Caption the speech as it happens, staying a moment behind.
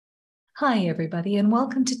Hi, everybody, and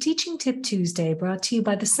welcome to Teaching Tip Tuesday, brought to you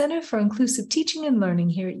by the Center for Inclusive Teaching and Learning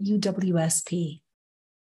here at UWSP.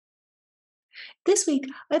 This week,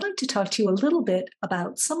 I'd like to talk to you a little bit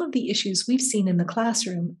about some of the issues we've seen in the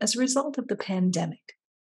classroom as a result of the pandemic.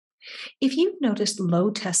 If you've noticed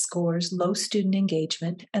low test scores, low student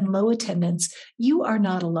engagement, and low attendance, you are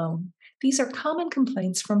not alone. These are common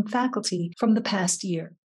complaints from faculty from the past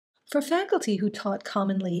year. For faculty who taught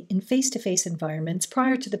commonly in face to face environments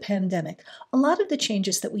prior to the pandemic, a lot of the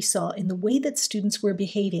changes that we saw in the way that students were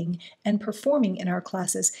behaving and performing in our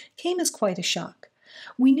classes came as quite a shock.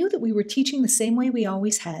 We knew that we were teaching the same way we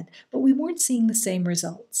always had, but we weren't seeing the same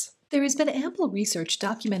results. There has been ample research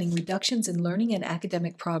documenting reductions in learning and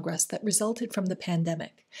academic progress that resulted from the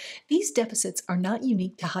pandemic. These deficits are not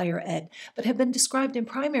unique to higher ed, but have been described in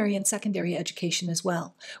primary and secondary education as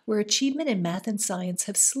well, where achievement in math and science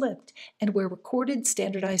have slipped and where recorded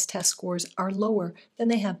standardized test scores are lower than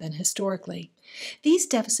they have been historically. These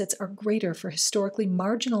deficits are greater for historically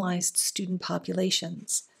marginalized student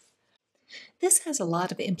populations. This has a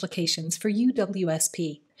lot of implications for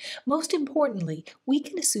UWSP. Most importantly, we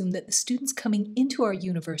can assume that the students coming into our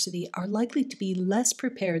university are likely to be less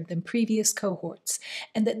prepared than previous cohorts,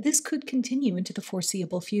 and that this could continue into the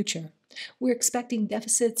foreseeable future. We're expecting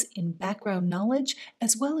deficits in background knowledge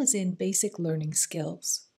as well as in basic learning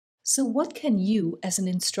skills. So, what can you, as an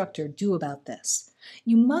instructor, do about this?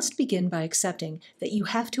 You must begin by accepting that you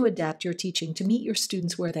have to adapt your teaching to meet your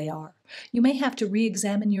students where they are. You may have to re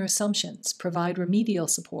examine your assumptions, provide remedial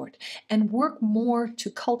support, and work more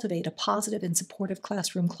to cultivate a positive and supportive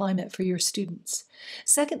classroom climate for your students.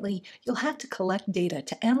 Secondly, you'll have to collect data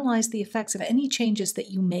to analyze the effects of any changes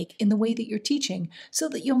that you make in the way that you're teaching so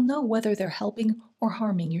that you'll know whether they're helping or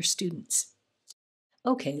harming your students.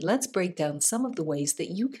 Okay, let's break down some of the ways that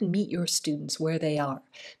you can meet your students where they are,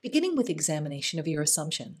 beginning with examination of your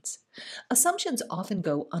assumptions. Assumptions often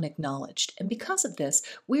go unacknowledged, and because of this,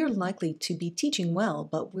 we're likely to be teaching well,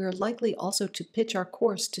 but we're likely also to pitch our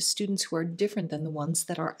course to students who are different than the ones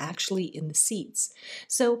that are actually in the seats.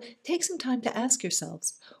 So take some time to ask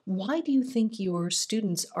yourselves, why do you think your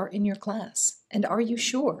students are in your class? And are you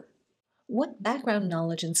sure? What background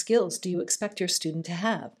knowledge and skills do you expect your student to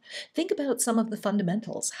have? Think about some of the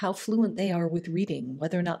fundamentals, how fluent they are with reading,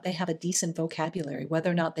 whether or not they have a decent vocabulary, whether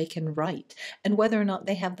or not they can write, and whether or not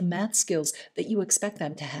they have the math skills that you expect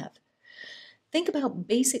them to have. Think about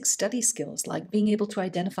basic study skills like being able to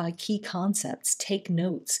identify key concepts, take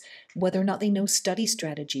notes, whether or not they know study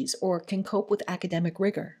strategies or can cope with academic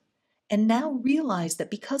rigor. And now realize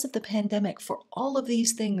that because of the pandemic, for all of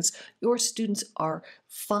these things, your students are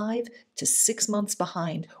 5 to 6 months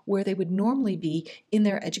behind where they would normally be in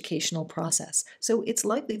their educational process. So it's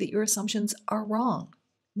likely that your assumptions are wrong.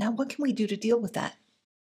 Now, what can we do to deal with that?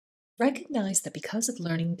 Recognize that because of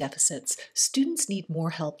learning deficits, students need more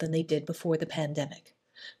help than they did before the pandemic.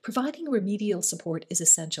 Providing remedial support is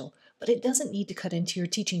essential, but it doesn't need to cut into your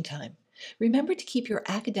teaching time. Remember to keep your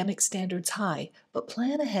academic standards high, but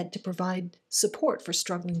plan ahead to provide support for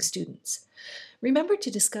struggling students. Remember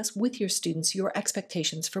to discuss with your students your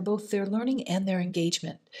expectations for both their learning and their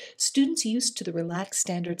engagement. Students used to the relaxed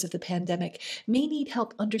standards of the pandemic may need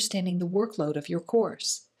help understanding the workload of your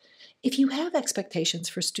course. If you have expectations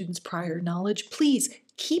for students' prior knowledge, please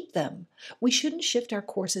keep them. We shouldn't shift our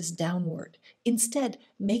courses downward. Instead,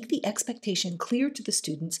 make the expectation clear to the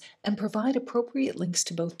students and provide appropriate links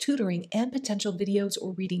to both tutoring and potential videos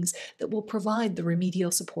or readings that will provide the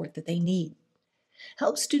remedial support that they need.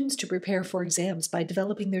 Help students to prepare for exams by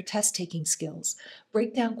developing their test-taking skills.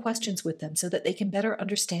 Break down questions with them so that they can better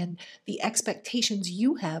understand the expectations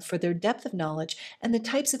you have for their depth of knowledge and the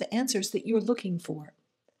types of answers that you're looking for.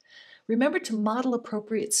 Remember to model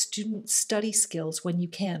appropriate student study skills when you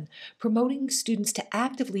can, promoting students to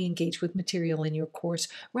actively engage with material in your course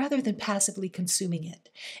rather than passively consuming it.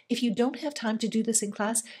 If you don't have time to do this in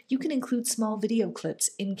class, you can include small video clips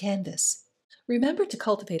in Canvas. Remember to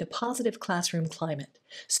cultivate a positive classroom climate.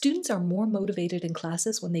 Students are more motivated in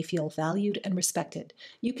classes when they feel valued and respected.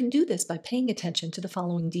 You can do this by paying attention to the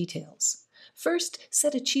following details. First,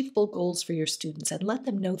 set achievable goals for your students and let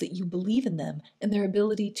them know that you believe in them and their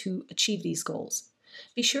ability to achieve these goals.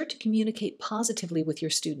 Be sure to communicate positively with your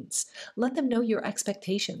students. Let them know your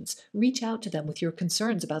expectations. Reach out to them with your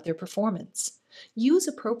concerns about their performance. Use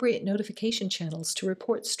appropriate notification channels to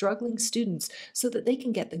report struggling students so that they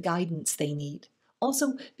can get the guidance they need.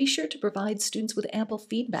 Also, be sure to provide students with ample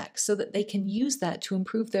feedback so that they can use that to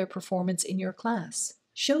improve their performance in your class.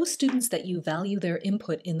 Show students that you value their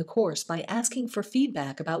input in the course by asking for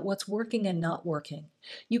feedback about what's working and not working.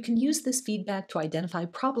 You can use this feedback to identify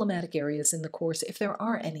problematic areas in the course if there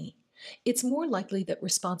are any. It's more likely that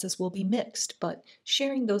responses will be mixed, but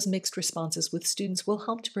sharing those mixed responses with students will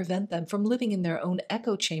help to prevent them from living in their own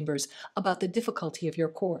echo chambers about the difficulty of your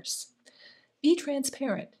course. Be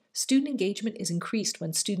transparent. Student engagement is increased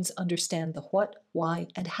when students understand the what, why,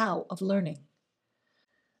 and how of learning.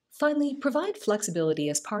 Finally, provide flexibility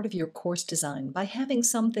as part of your course design by having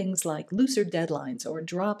some things like looser deadlines or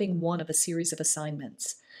dropping one of a series of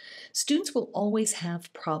assignments. Students will always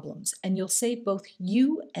have problems, and you'll save both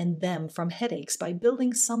you and them from headaches by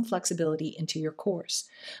building some flexibility into your course.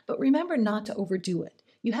 But remember not to overdo it.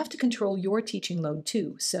 You have to control your teaching load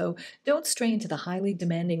too, so don't stray into the highly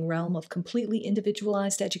demanding realm of completely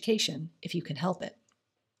individualized education if you can help it.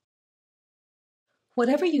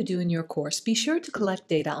 Whatever you do in your course, be sure to collect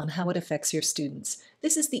data on how it affects your students.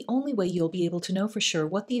 This is the only way you'll be able to know for sure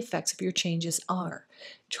what the effects of your changes are.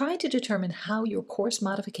 Try to determine how your course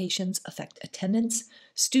modifications affect attendance,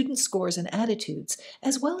 student scores and attitudes,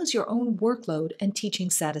 as well as your own workload and teaching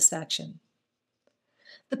satisfaction.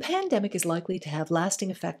 The pandemic is likely to have lasting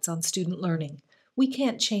effects on student learning. We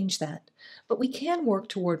can't change that, but we can work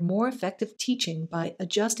toward more effective teaching by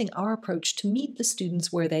adjusting our approach to meet the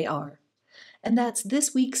students where they are. And that's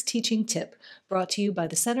this week's teaching tip, brought to you by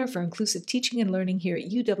the Center for Inclusive Teaching and Learning here at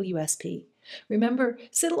UWSP. Remember,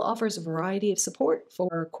 CITL offers a variety of support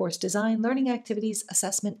for course design, learning activities,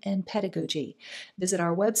 assessment, and pedagogy. Visit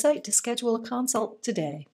our website to schedule a consult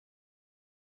today.